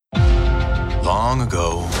Long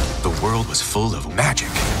ago, the world was full of magic.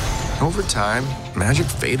 Over time, magic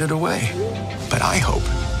faded away. But I hope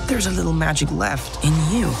there's a little magic left in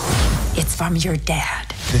you. It's from your dad.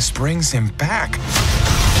 this brings him back.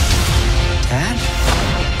 Dad?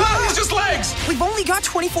 Ah, he's just legs! We've only got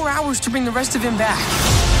 24 hours to bring the rest of him back.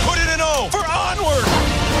 Put it in O for onward!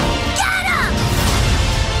 Get him!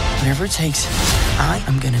 Whatever it takes, I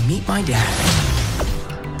am gonna meet my dad.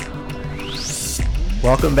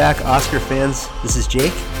 Welcome back, Oscar fans. This is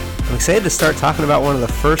Jake. I'm excited to start talking about one of the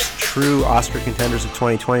first true Oscar contenders of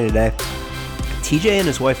 2020 today. TJ and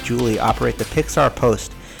his wife Julie operate the Pixar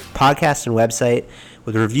Post, podcast and website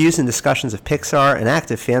with reviews and discussions of Pixar, an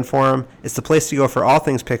active fan forum. It's the place to go for all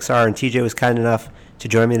things Pixar, and TJ was kind enough to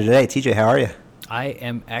join me today. TJ, how are you? I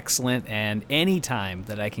am excellent, and any time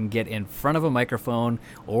that I can get in front of a microphone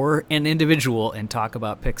or an individual and talk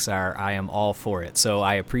about Pixar, I am all for it. So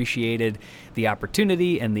I appreciated the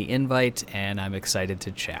opportunity and the invite, and I'm excited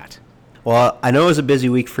to chat. Well, I know it was a busy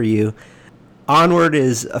week for you. Onward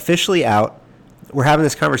is officially out. We're having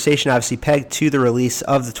this conversation obviously pegged to the release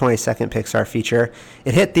of the 22nd Pixar feature.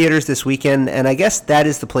 It hit theaters this weekend, and I guess that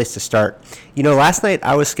is the place to start. You know, last night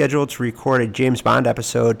I was scheduled to record a James Bond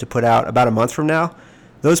episode to put out about a month from now.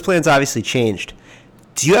 Those plans obviously changed.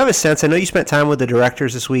 Do you have a sense, I know you spent time with the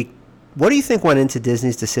directors this week, what do you think went into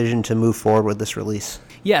Disney's decision to move forward with this release?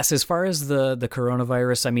 Yes, as far as the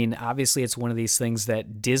coronavirus, I mean, obviously it's one of these things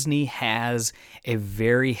that Disney has a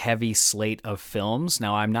very heavy slate of films.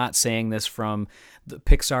 Now, I'm not saying this from the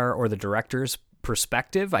Pixar or the director's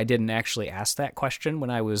perspective. I didn't actually ask that question when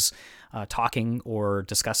I was talking or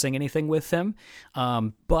discussing anything with them.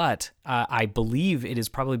 But I believe it is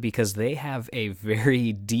probably because they have a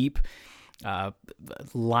very deep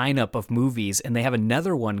lineup of movies, and they have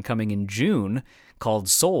another one coming in June called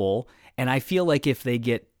Soul, and I feel like if they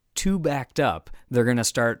get too backed up, they're going to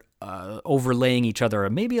start overlaying each other,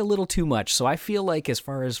 maybe a little too much. So I feel like as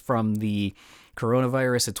far as from the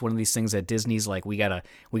coronavirus, it's one of these things that Disney's like, we got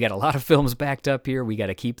a lot of films backed up here, we got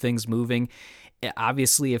to keep things moving.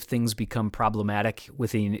 Obviously, if things become problematic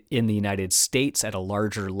in the United States at a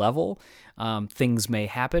larger level, things may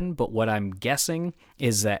happen, but what I'm guessing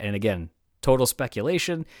is that, and again, total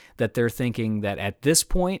speculation, that they're thinking that at this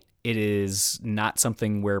point, it is not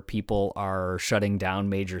something where people are shutting down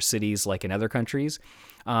major cities like in other countries.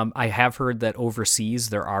 I have heard that overseas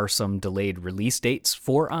there are some delayed release dates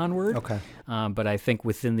for Onward. Okay. But I think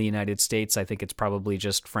within the United States, I think it's probably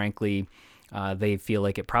just, frankly, they feel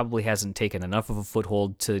like it probably hasn't taken enough of a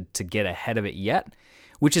foothold to get ahead of it yet,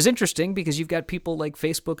 which is interesting because you've got people like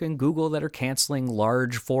Facebook and Google that are canceling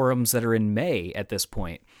large forums that are in May at this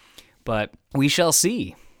point. But we shall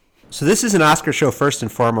see. So this is an Oscar show first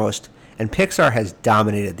and foremost, and Pixar has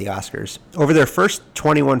dominated the Oscars. Over their first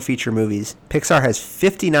 21 feature movies, Pixar has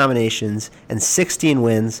 50 nominations and 16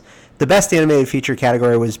 wins. The Best Animated Feature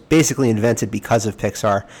category was basically invented because of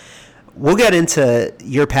Pixar. We'll get into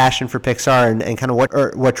your passion for Pixar and kind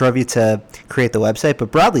of what drove you to create the website, but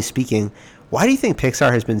broadly speaking, why do you think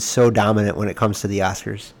Pixar has been so dominant when it comes to the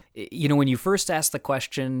Oscars? You know, when you first asked the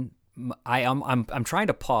question, I'm trying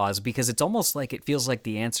to pause because it's almost like it feels like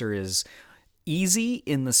the answer is easy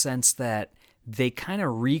in the sense that they kind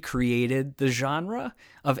of recreated the genre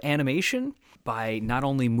of animation by not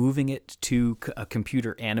only moving it to a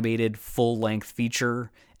computer animated full-length feature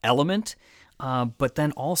element, but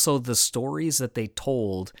then also the stories that they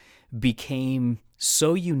told became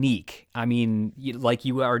so unique. I mean, like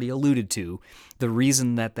you already alluded to, the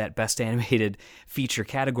reason that Best Animated Feature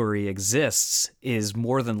category exists is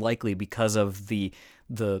more than likely because of the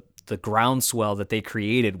groundswell that they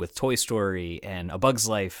created with Toy Story and A Bug's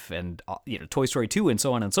Life and Toy Story 2 and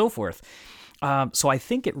so on and so forth. So I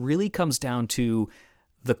think it really comes down to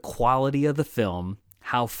the quality of the film,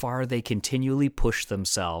 how far they continually push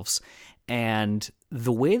themselves, and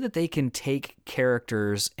the way that they can take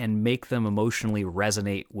characters and make them emotionally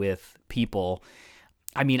resonate with people.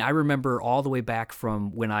 I mean, I remember all the way back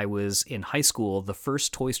from when I was in high school, the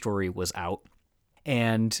first Toy Story was out,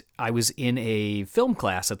 and I was in a film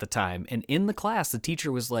class at the time, and in the class, the teacher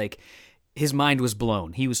was like, his mind was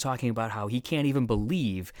blown. He was talking about how he can't even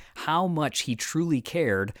believe how much he truly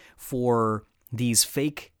cared for these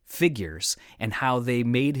fake figures and how they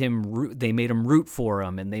made him root for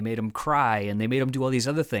him, and they made him cry, and they made him do all these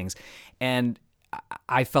other things. And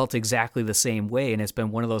I felt exactly the same way, and it's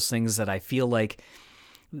been one of those things that I feel like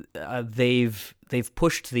they've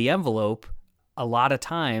pushed the envelope a lot of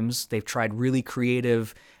times. They've tried really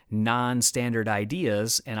creative non-standard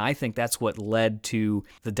ideas, and I think that's what led to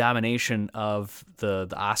the domination of the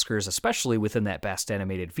Oscars, especially within that Best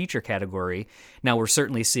Animated Feature category. Now, we're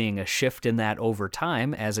certainly seeing a shift in that over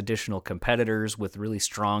time as additional competitors with really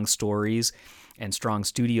strong stories and strong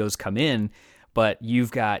studios come in, but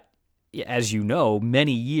you've got, as you know,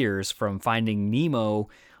 many years from Finding Nemo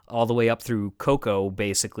all the way up through Coco,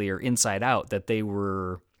 basically, or Inside Out, that they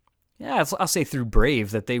were... Yeah, I'll say through Brave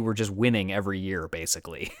that they were just winning every year,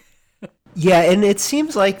 basically. Yeah, and it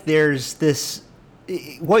seems like there's this,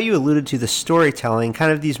 what you alluded to, the storytelling,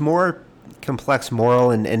 kind of these more complex moral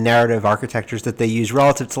and narrative architectures that they use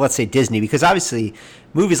relative to, let's say, Disney, because obviously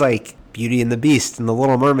movies like Beauty and the Beast and The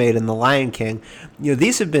Little Mermaid and The Lion King,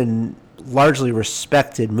 these have been largely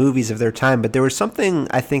respected movies of their time, but there was something,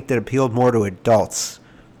 I think, that appealed more to adults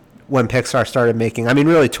when Pixar started making,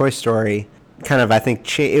 really Toy Story kind of, I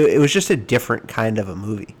think, it was just a different kind of a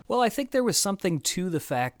movie. Well, I think there was something to the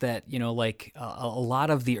fact that, a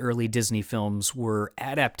lot of the early Disney films were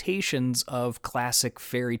adaptations of classic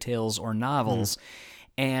fairy tales or novels,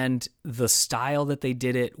 and the style that they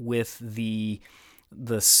did it with the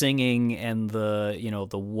singing and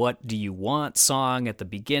the what do you want song at the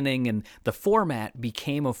beginning, and the format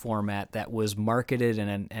became a format that was marketed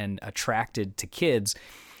and attracted to kids.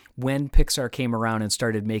 When Pixar came around and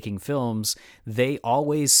started making films, they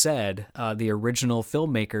always said, the original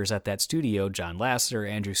filmmakers at that studio, John Lasseter,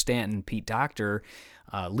 Andrew Stanton, Pete Docter,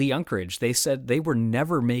 Lee Unkrich, they said they were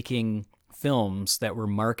never making films that were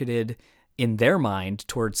marketed in their mind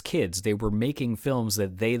towards kids. They were making films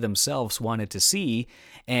that they themselves wanted to see,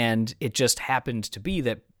 and it just happened to be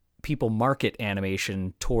that people market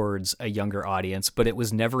animation towards a younger audience, but it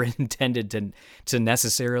was never intended to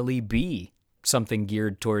necessarily be something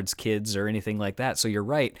geared towards kids or anything like that. So you're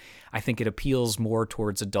right. I think it appeals more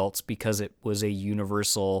towards adults because it was a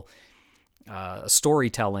universal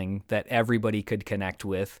storytelling that everybody could connect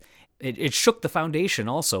with. It shook the foundation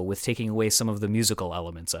also with taking away some of the musical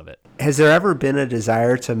elements of it. Has there ever been a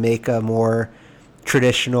desire to make a more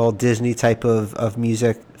traditional Disney type of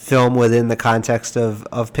music film within the context of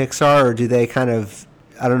Pixar, or do they kind of,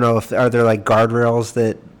 I don't know, are there like guardrails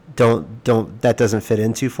that that doesn't fit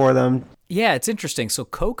into for them? Yeah, it's interesting. So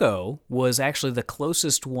Coco was actually the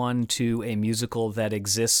closest one to a musical that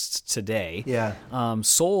exists today. Yeah.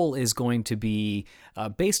 Soul is going to be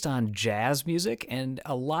based on jazz music and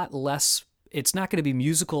a lot less. It's not going to be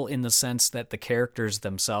musical in the sense that the characters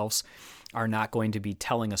themselves are not going to be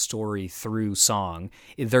telling a story through song.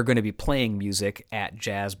 They're going to be playing music at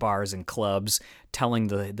jazz bars and clubs, telling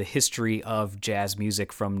the history of jazz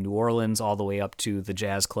music from New Orleans all the way up to the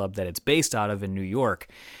jazz club that it's based out of in New York.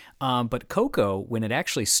 But Coco, when it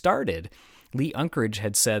actually started, Lee Unkrich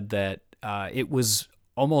had said that it was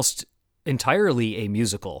almost entirely a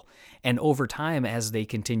musical. And over time, as they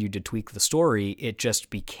continued to tweak the story, it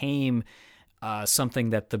just became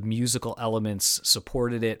something that the musical elements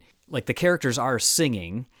supported it. Like the characters are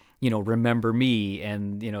singing, Remember Me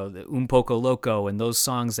and, the Un Poco Loco and those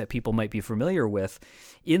songs that people might be familiar with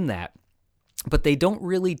in that. But they don't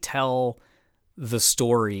really tell the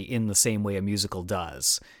story in the same way a musical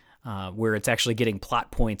does. Where it's actually getting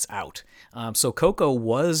plot points out. So Coco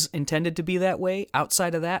was intended to be that way.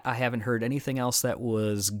 Outside of that, I haven't heard anything else that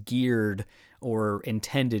was geared or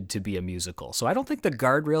intended to be a musical. So I don't think the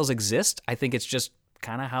guardrails exist. I think it's just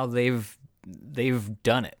kind of how they've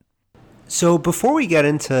done it. So before we get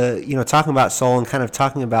into talking about Soul and kind of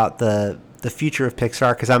talking about the future of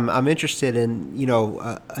Pixar, because I'm interested in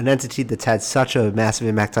an entity that's had such a massive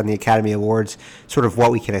impact on the Academy Awards, sort of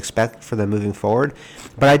what we can expect for them moving forward.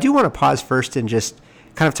 But I do want to pause first and just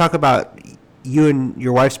kind of talk about you and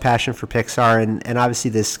your wife's passion for Pixar and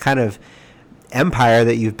obviously this kind of empire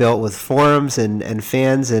that you've built with forums and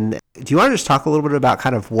fans. And do you want to just talk a little bit about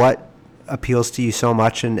kind of what appeals to you so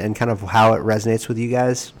much and kind of how it resonates with you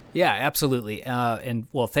guys? Yeah, absolutely. And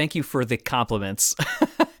well, thank you for the compliments.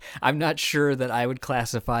 I'm not sure that I would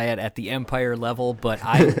classify it at the empire level, but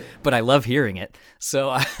I love hearing it.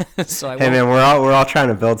 So hey man, we're all trying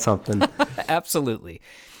to build something. Absolutely.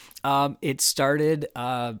 It started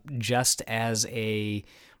just as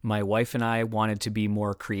my wife and I wanted to be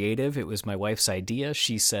more creative. It was my wife's idea.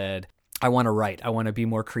 She said, I want to write. I want to be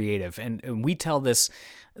more creative. And we tell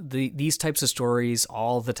these types of stories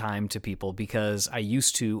all the time to people because I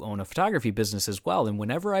used to own a photography business as well. And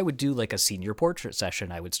whenever I would do like a senior portrait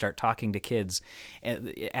session, I would start talking to kids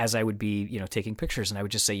as I would be, taking pictures. And I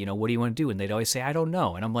would just say, what do you want to do? And they'd always say, I don't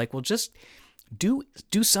know. And I'm like, well, just do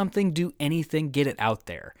something, do anything, get it out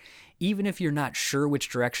there. Even if you're not sure which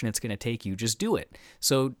direction it's going to take you, just do it.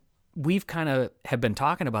 So we've kind of have been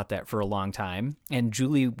talking about that for a long time, and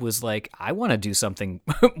Julie was like, I want to do something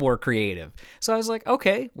more creative. So I was like,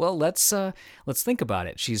 okay, well, let's think about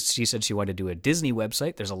it. She said she wanted to do a Disney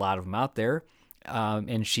website. There's a lot of them out there.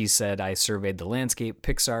 And she said, I surveyed the landscape.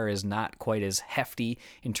 Pixar is not quite as hefty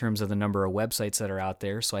in terms of the number of websites that are out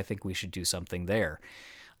there, so I think we should do something there.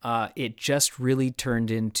 It just really turned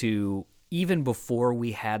into, even before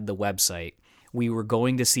we had the website, we were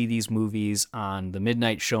going to see these movies on the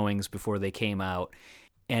midnight showings before they came out,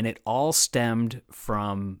 and it all stemmed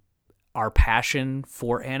from our passion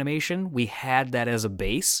for animation. We had that as a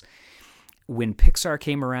base. When Pixar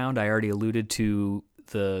came around, I already alluded to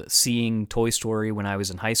the seeing Toy Story when I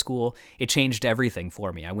was in high school. It changed everything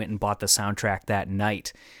for me. I went and bought the soundtrack that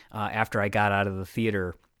night after I got out of the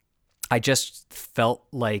theater. I just felt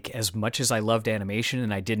like, as much as I loved animation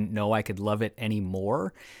and I didn't know I could love it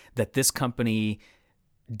anymore, that this company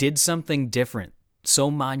did something different,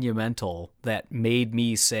 so monumental, that made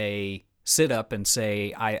me sit up and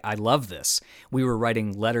say, I love this. We were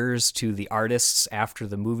writing letters to the artists after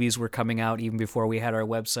the movies were coming out, even before we had our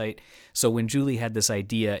website. So when Julie had this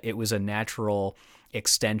idea, it was a natural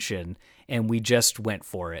extension, and we just went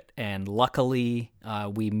for it. And luckily,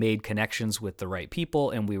 we made connections with the right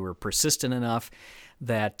people, and we were persistent enough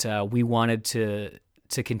that we wanted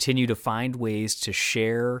to continue to find ways to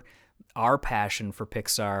share our passion for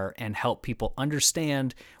Pixar and help people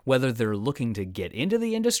understand whether they're looking to get into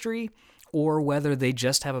the industry or whether they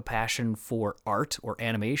just have a passion for art or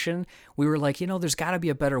animation. We were like, there's got to be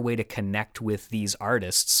a better way to connect with these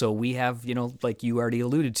artists. So we have, like you already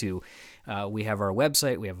alluded to, we have our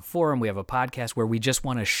website, we have a forum, we have a podcast where we just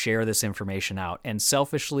want to share this information out. And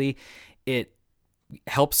selfishly, it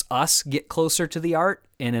helps us get closer to the art,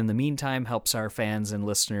 and in the meantime, helps our fans and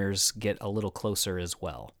listeners get a little closer as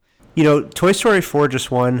well. Toy Story 4 just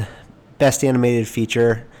won Best Animated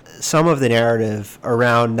Feature. Some of the narrative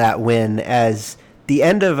around that win as the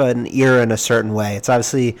end of an era in a certain way. It's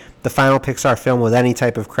obviously the final Pixar film with any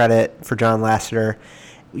type of credit for John Lasseter.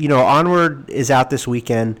 Onward is out this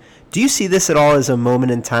weekend. Do you see this at all as a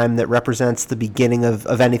moment in time that represents the beginning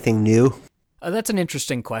of anything new? That's an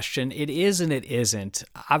interesting question. It is and it isn't.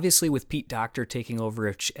 Obviously, with Pete Docter taking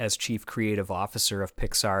over as chief creative officer of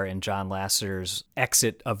Pixar and John Lasseter's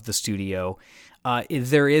exit of the studio,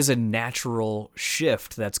 there is a natural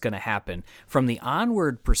shift that's going to happen. From the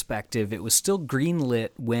Onward perspective, it was still greenlit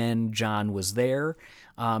when John was there.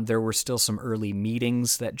 There were still some early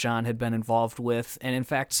meetings that John had been involved with. And in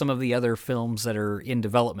fact, some of the other films that are in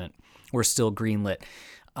development were still greenlit.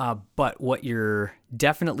 But what you're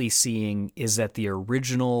definitely seeing is that the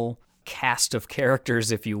original cast of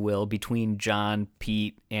characters, if you will, between John,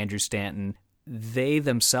 Pete, Andrew Stanton, they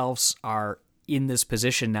themselves are in this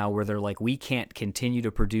position now where they're like, we can't continue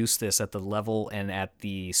to produce this at the level and at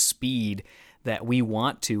the speed that we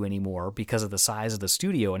want to anymore because of the size of the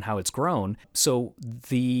studio and how it's grown. So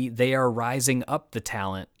they are rising up the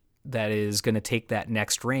talent that is going to take that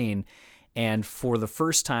next reign. And for the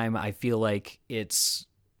first time, I feel like it's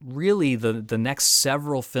really the next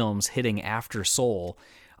several films hitting after Soul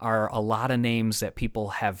are a lot of names that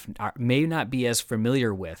people may not be as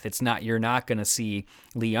familiar with. You're not going to see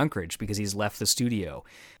Lee Unkrich because he's left the studio.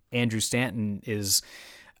 Andrew Stanton is,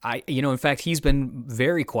 in fact, he's been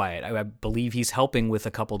very quiet. I believe he's helping with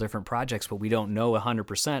a couple different projects, but we don't know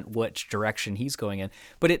 100% which direction he's going in.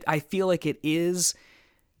 But I feel like it is,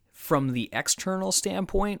 from the external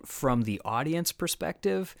standpoint, from the audience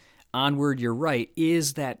perspective, Onward, you're right,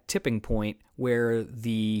 is that tipping point where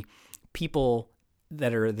the people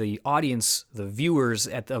that are the audience, the viewers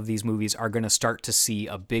of these movies, are going to start to see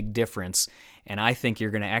a big difference. And I think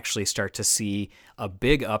you're going to actually start to see a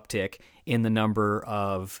big uptick in the number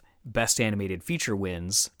of Best Animated Feature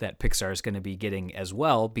wins that Pixar is going to be getting as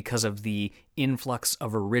well, because of the influx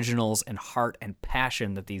of originals and heart and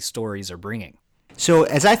passion that these stories are bringing. So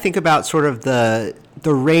as I think about sort of the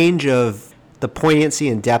range of the poignancy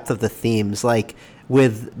and depth of the themes, like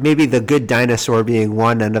with maybe The Good Dinosaur being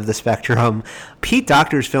one end of the spectrum, Pete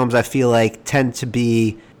Docter's films, I feel like, tend to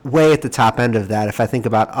be way at the top end of that. If I think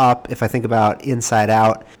about Up, if I think about Inside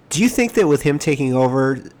Out, do you think that with him taking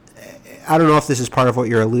over, I don't know if this is part of what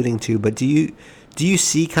you're alluding to, but do you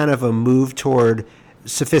see kind of a move toward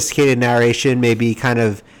sophisticated narration, maybe kind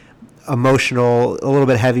of emotional, a little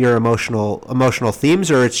bit heavier emotional themes,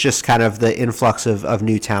 or it's just kind of the influx of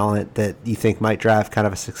new talent that you think might drive kind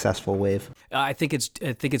of a successful wave? I think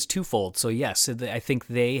it's twofold. So yes, I think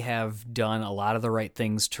they have done a lot of the right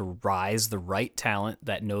things to rise the right talent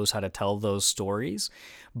that knows how to tell those stories.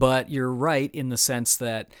 But you're right in the sense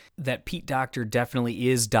that Pete Docter definitely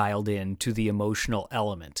is dialed in to the emotional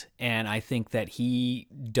element. And I think that he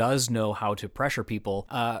does know how to pressure people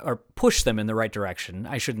or push them in the right direction.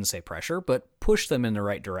 I shouldn't say pressure, but push them in the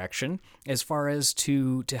right direction as far as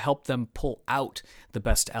to help them pull out the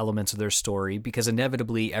best elements of their story, because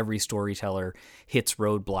inevitably every storyteller hits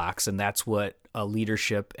roadblocks, and that's what a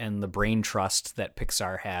leadership and the brain trust that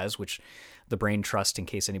Pixar has, which the brain trust, in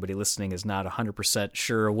case anybody listening is not 100%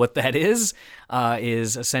 sure what that is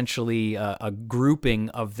essentially a grouping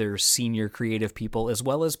of their senior creative people, as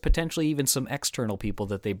well as potentially even some external people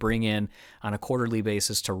that they bring in on a quarterly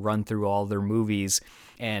basis to run through all their movies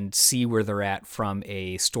and see where they're at from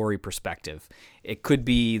a story perspective. It could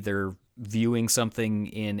be they're viewing something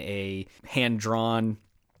in a hand-drawn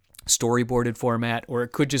storyboarded format, or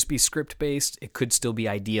it could just be script-based. It could still be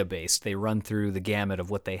idea-based. They run through the gamut of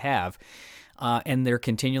what they have. And they're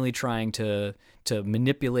continually trying to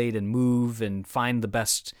manipulate and move and find the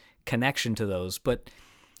best connection to those. But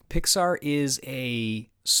Pixar is a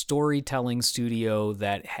storytelling studio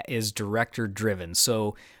that is director-driven.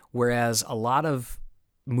 So whereas a lot of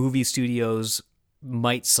movie studios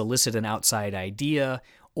might solicit an outside idea,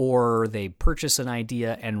 or they purchase an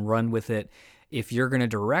idea and run with it, if you're going to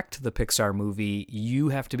direct the Pixar movie, you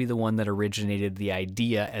have to be the one that originated the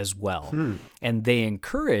idea as well. And they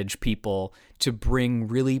encourage people to bring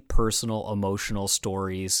really personal, emotional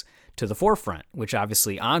stories to the forefront, which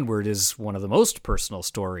obviously Onward is one of the most personal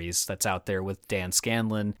stories that's out there, with Dan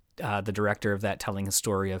Scanlon, the director of that, telling a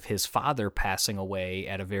story of his father passing away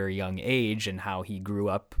at a very young age and how he grew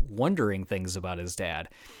up wondering things about his dad.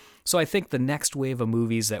 So I think the next wave of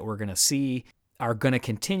movies that we're going to see are going to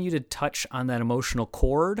continue to touch on that emotional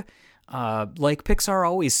chord, like Pixar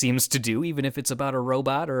always seems to do, even if it's about a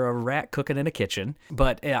robot or a rat cooking in a kitchen.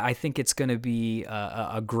 But I think it's going to be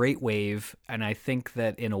a great wave, and I think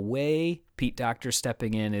that in a way, Pete Docter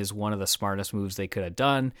stepping in is one of the smartest moves they could have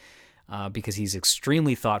done, because he's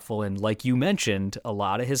extremely thoughtful, and like you mentioned, a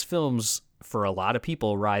lot of his films, for a lot of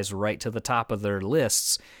people, rise right to the top of their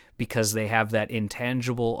lists because they have that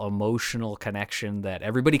intangible emotional connection that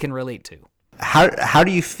everybody can relate to. How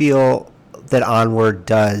do you feel that Onward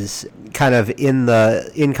does, kind of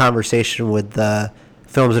in conversation with the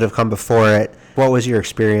films that have come before it? What was your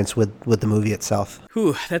experience with the movie itself?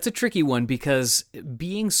 That's a tricky one, because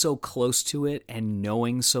being so close to it and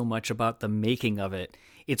knowing so much about the making of it,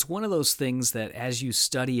 it's one of those things that as you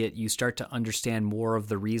study it, you start to understand more of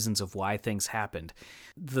the reasons of why things happened.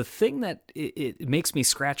 The thing that it makes me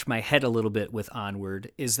scratch my head a little bit with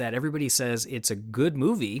Onward is that everybody says it's a good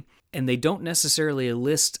movie, and they don't necessarily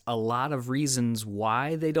list a lot of reasons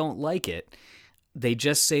why they don't like it. They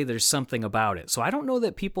just say there's something about it. So I don't know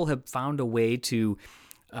that people have found a way to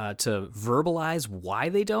verbalize why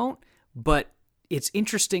they don't, but it's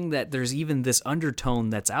interesting that there's even this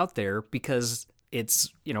undertone that's out there, because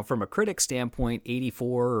it's, from a critic standpoint,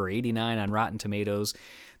 84 or 89 on Rotten Tomatoes.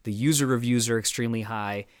 The user reviews are extremely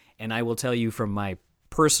high, and I will tell you from my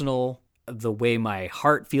personal, the way my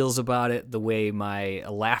heart feels about it, the way my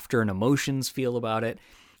laughter and emotions feel about it,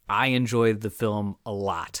 I enjoyed the film a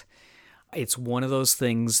lot. It's one of those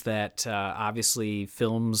things that obviously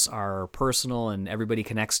films are personal and everybody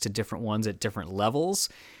connects to different ones at different levels,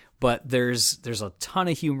 but there's a ton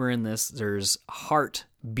of humor in this. There's heart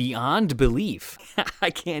beyond belief.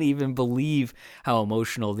 I can't even believe how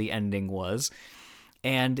emotional the ending was.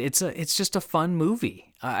 And it's just a fun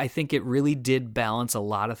movie. I think it really did balance a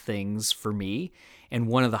lot of things for me. And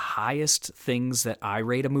one of the highest things that I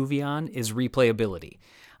rate a movie on is replayability.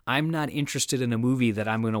 I'm not interested in a movie that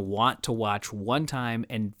I'm going to want to watch one time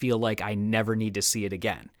and feel like I never need to see it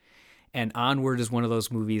again. And Onward is one of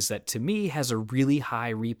those movies that, to me, has a really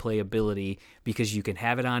high replayability, because you can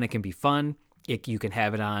have it on, it can be fun, you can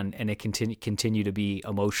have it on, and it continue to be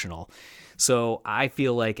emotional. So I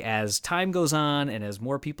feel like as time goes on and as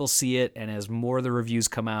more people see it and as more of the reviews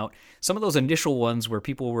come out, some of those initial ones where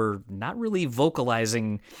people were not really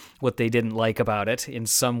vocalizing what they didn't like about it in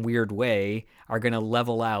some weird way are going to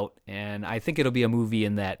level out. And I think it'll be a movie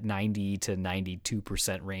in that 90 to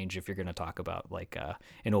 92% range if you're going to talk about like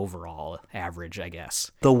an overall average, I guess.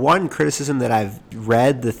 The one criticism that I've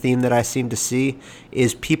read, the theme that I seem to see,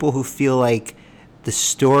 is people who feel like the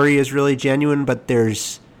story is really genuine, but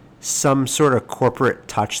there's some sort of corporate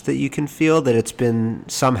touch that you can feel, that it's been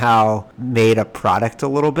somehow made a product a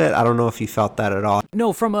little bit. I don't know if you felt that at all.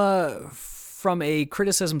 No, from from a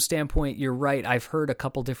criticism standpoint, you're right. I've heard a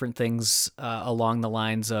couple different things along the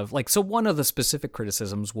lines of, like, so one of the specific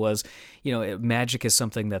criticisms was, magic is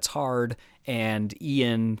something that's hard, and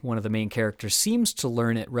Ian, one of the main characters, seems to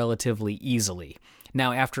learn it relatively easily.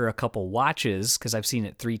 Now, after a couple watches, because I've seen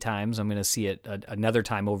it 3 times, I'm going to see it another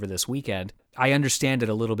time over this weekend, I understand it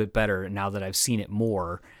a little bit better now that I've seen it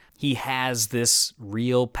more. He has this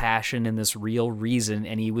real passion and this real reason,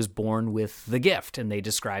 and he was born with the gift, and they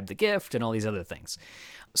describe the gift and all these other things.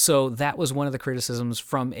 So that was one of the criticisms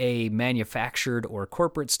from a manufactured or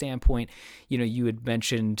corporate standpoint. You had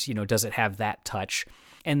mentioned, does it have that touch?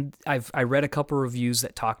 And I read a couple reviews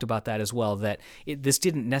that talked about that as well, that this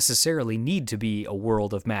didn't necessarily need to be a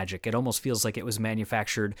world of magic. It almost feels like it was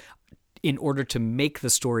manufactured in order to make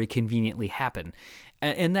the story conveniently happen.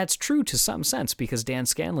 And that's true to some sense, because Dan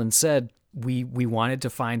Scanlon said, we wanted to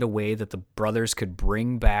find a way that the brothers could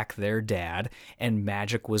bring back their dad, and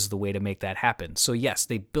magic was the way to make that happen. So yes,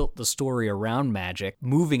 they built the story around magic,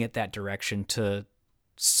 moving it that direction to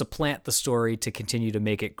supplant the story to continue to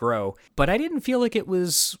make it grow. But I didn't feel like it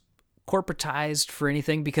was corporatized for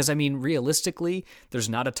anything, because realistically, there's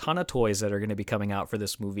not a ton of toys that are going to be coming out for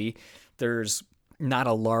this movie. There's not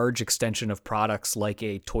a large extension of products like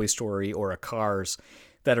a Toy Story or a Cars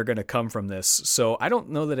that are going to come from this. So I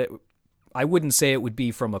don't know that I wouldn't say it would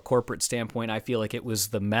be from a corporate standpoint. I feel like it was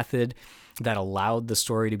the method that allowed the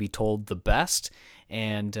story to be told the best.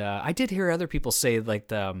 And I did hear other people say, like,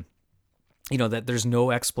 that there's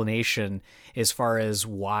no explanation as far as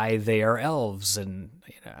why they are elves. And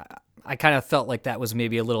I kind of felt like that was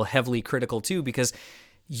maybe a little heavily critical too, because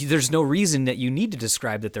there's no reason that you need to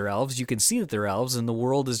describe that they're elves. You can see that they're elves, and the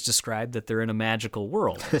world is described that they're in a magical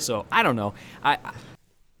world. So I don't know.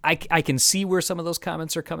 I can see where some of those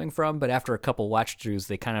comments are coming from, but after a couple watch-throughs,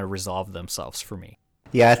 they kind of resolve themselves for me.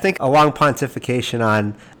 Yeah, I think a long pontification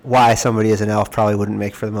on why somebody is an elf probably wouldn't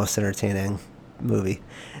make for the most entertaining movie.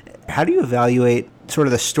 How do you evaluate sort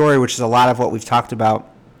of the story, which is a lot of what we've talked about,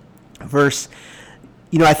 versus,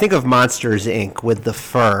 I think of Monsters, Inc. with the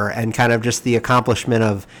fur and kind of just the accomplishment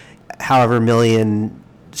of however million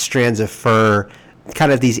strands of fur,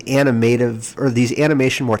 kind of these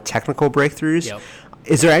animation more technical breakthroughs. Yep.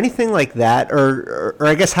 Is there anything like that? Or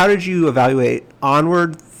I guess, how did you evaluate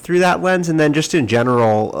Onward through that lens? And then just in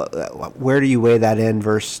general, where do you weigh that in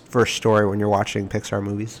versus story when you're watching Pixar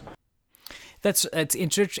movies? That's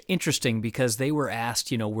interesting, because they were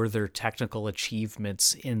asked, were there technical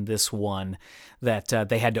achievements in this one that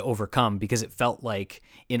they had to overcome, because it felt like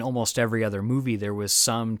in almost every other movie there was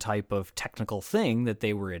some type of technical thing that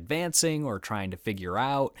they were advancing or trying to figure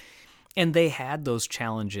out. And they had those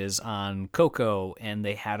challenges on Coco, and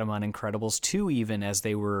they had them on Incredibles 2, even, as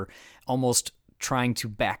they were almost trying to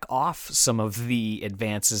back off some of the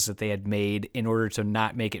advances that they had made in order to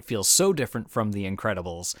not make it feel so different from The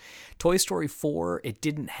Incredibles. Toy Story 4, it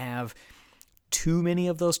didn't have too many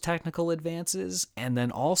of those technical advances. And then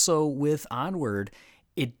also with Onward,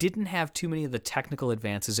 it didn't have too many of the technical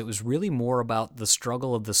advances. It was really more about the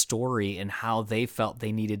struggle of the story and how they felt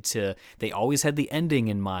they needed to. They always had the ending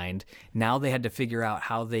in mind. Now they had to figure out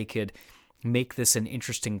how they could make this an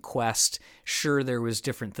interesting quest. Sure, there was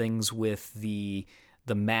different things with the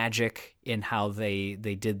magic in how they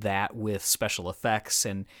did that with special effects,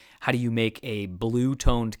 and how do you make a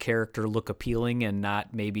blue-toned character look appealing and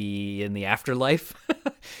not maybe in the afterlife.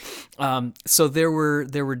 So there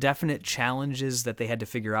were definite challenges that they had to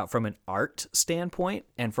figure out from an art standpoint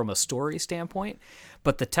and from a story standpoint.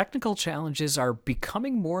 But the technical challenges are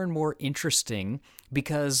becoming more and more interesting,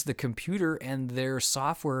 because the computer and their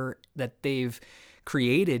software that they've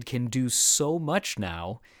created can do so much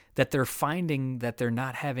now that they're finding that they're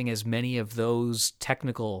not having as many of those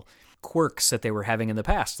technical quirks that they were having in the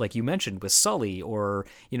past, like you mentioned with Sully, or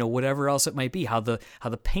whatever else it might be, how the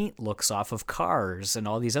paint looks off of cars and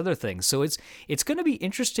all these other things. So it's going to be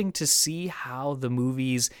interesting to see how the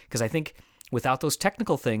movies, because I think without those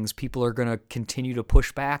technical things, people are going to continue to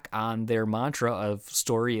push back on their mantra of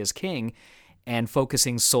story is king and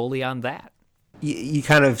focusing solely on that. You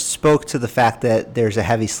kind of spoke to the fact that there's a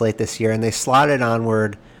heavy slate this year, and they slotted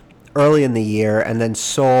Onward early in the year, and then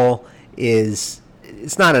Soul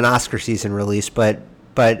it's not an Oscar season release, but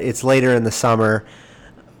it's later in the summer.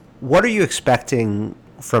 What are you expecting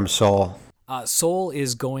from Soul? Soul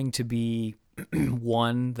is going to be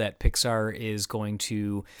one that Pixar is going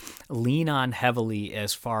to lean on heavily,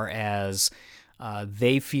 as far as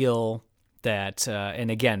they feel that, and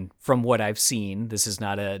again, from what I've seen, this is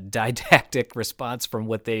not a didactic response from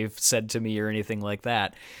what they've said to me or anything like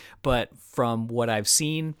that, but from what I've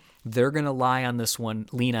seen, they're going to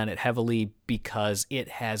lean on it heavily, because it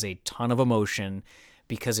has a ton of emotion,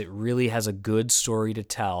 because it really has a good story to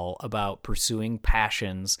tell about pursuing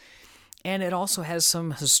passions. And it also has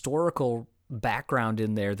some historical background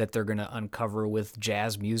in there that they're going to uncover with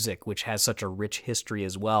jazz music, which has such a rich history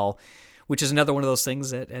as well, which is another one of those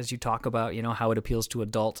things that, as you talk about, how it appeals to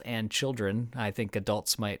adults and children, I think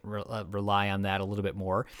adults might rely on that a little bit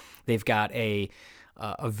more. They've got a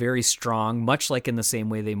very strong, much like in the same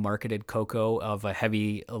way they marketed Coco, of a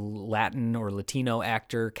heavy Latin or Latino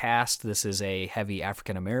actor cast. This is a heavy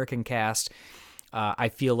African-American cast. I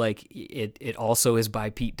feel like it also is by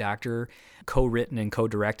Pete Docter, co-written and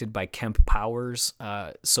co-directed by Kemp Powers.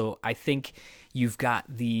 So I think you've got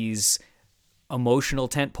these emotional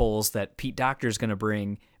tentpoles that Pete Docter is going to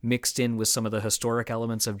bring mixed in with some of the historic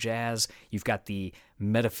elements of jazz. You've got the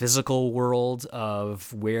metaphysical world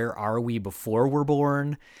of where are we before we're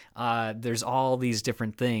born. There's all these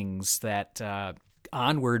different things that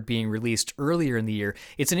Onward being released earlier in the year.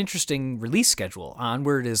 It's an interesting release schedule.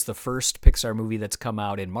 Onward is the first Pixar movie that's come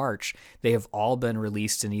out in March. They have all been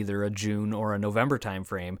released in either a June or a November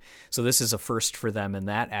timeframe. So this is a first for them in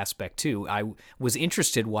that aspect too. I was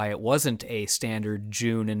interested why it wasn't a standard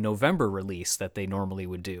June and November release that they normally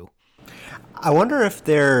would do. I wonder if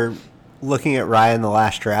they're looking at Raya and the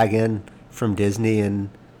Last Dragon from Disney and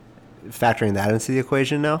factoring that into the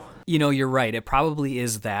equation now. You're right. It probably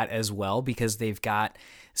is that as well, because they've got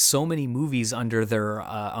so many movies under their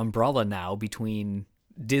umbrella now between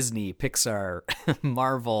Disney, Pixar,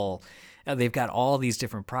 Marvel. They've got all these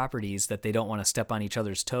different properties that they don't want to step on each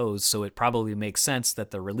other's toes. So it probably makes sense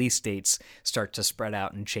that the release dates start to spread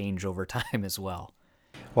out and change over time as well.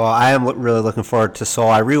 Well, I am really looking forward to Soul.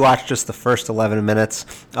 I rewatched just the first 11 minutes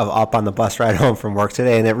of Up on the bus ride home from work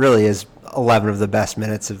today, and it really is 11 of the best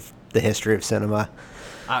minutes of the history of cinema.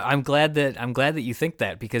 I'm glad that you think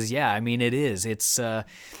that, because it is.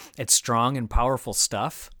 It's strong and powerful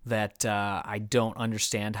stuff that I don't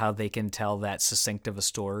understand how they can tell that succinct of a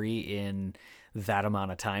story in that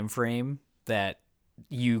amount of time frame, that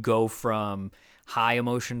you go from high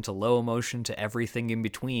emotion to low emotion to everything in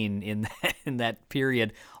between in that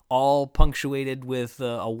period, all punctuated with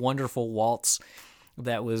a wonderful waltz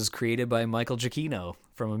that was created by Michael Giacchino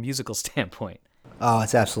from a musical standpoint. Oh,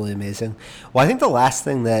 it's absolutely amazing. Well, I think the last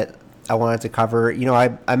thing that I wanted to cover,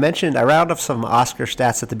 I mentioned, I rounded up some Oscar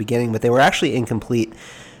stats at the beginning, but they were actually incomplete.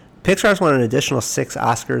 Pixar's won an additional 6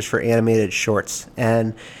 Oscars for animated shorts,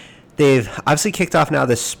 and they've obviously kicked off now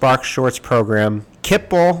this Spark Shorts program.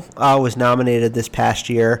 Kitbull was nominated this past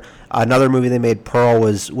year. Another movie they made, Pearl,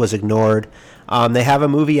 was ignored. They have a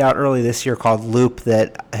movie out early this year called Loop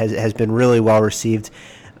that has been really well received.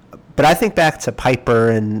 But I think back to Piper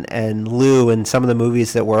and Lou and some of the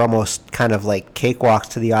movies that were almost kind of like cakewalks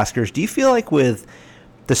to the Oscars. Do you feel like with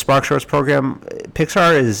the Spark Shorts program,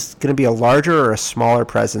 Pixar is going to be a larger or a smaller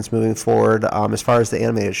presence moving forward as far as the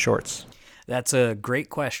animated shorts? That's a great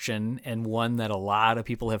question, and one that a lot of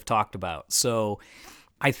people have talked about. So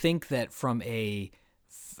I think that from an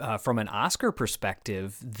Oscar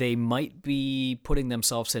perspective, they might be putting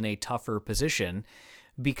themselves in a tougher position,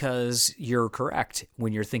 because you're correct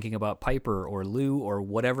when you're thinking about Piper or Lou or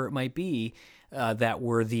whatever it might be that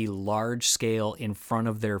were the large scale in front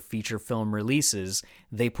of their feature film releases.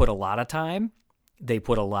 They put a lot of time, they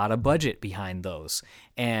put a lot of budget behind those,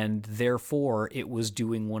 and therefore it was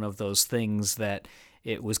doing one of those things that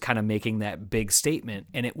it was kind of making that big statement,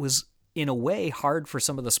 and it was in a way hard for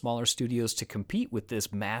some of the smaller studios to compete with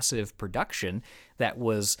this massive production that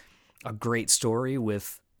was a great story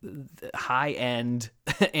with high-end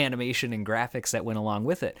animation and graphics that went along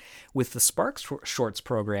with it. With the Spark Shorts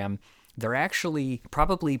program, they're actually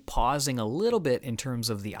probably pausing a little bit in terms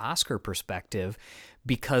of the Oscar perspective,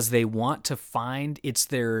 because they want to find it's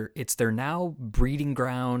their now breeding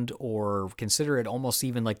ground, or consider it almost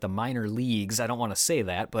even like the minor leagues. I don't want to say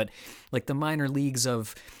that, but like the minor leagues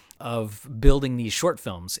of building these short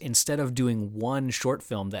films. Instead of doing one short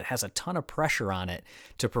film that has a ton of pressure on it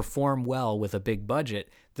to perform well with a big budget,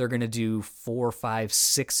 they're going to do 4, 5,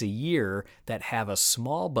 6 a year that have a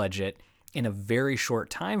small budget in a very short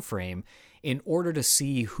time frame, in order to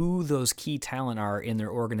see who those key talent are in their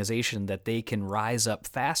organization that they can rise up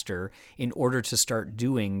faster in order to start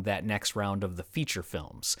doing that next round of the feature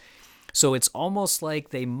films. So it's almost like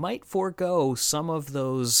they might forego some of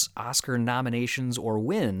those Oscar nominations or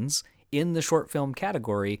wins in the short film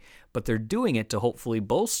category, but they're doing it to hopefully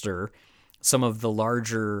bolster some of the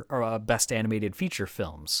larger best animated feature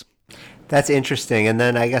films. That's interesting. And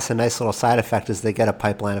then I guess a nice little side effect is they get a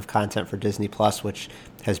pipeline of content for Disney Plus, which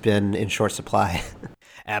has been in short supply.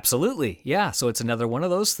 Absolutely. Yeah. So it's another one of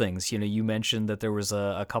those things. You mentioned that there was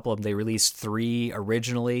a couple of them. They released 3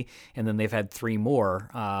 originally, and then they've had 3 more,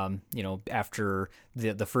 after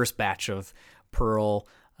the first batch of Pearl,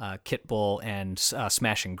 Kit Bull, and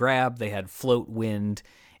Smash and Grab. They had Float, Wind,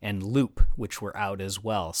 and Loop, which were out as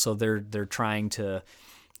well. So they're trying to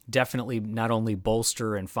definitely not only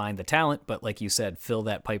bolster and find the talent, but like you said, fill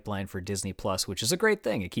that pipeline for Disney Plus, which is a great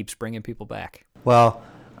thing. It keeps bringing people back. Well,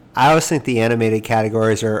 I always think the animated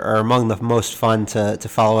categories are among the most fun to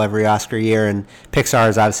follow every Oscar year, and Pixar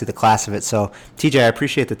is obviously the class of it. So, TJ, I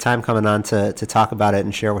appreciate the time coming on to talk about it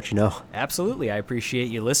and share what you know. Absolutely. I appreciate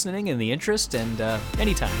you listening and the interest, and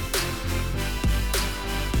anytime.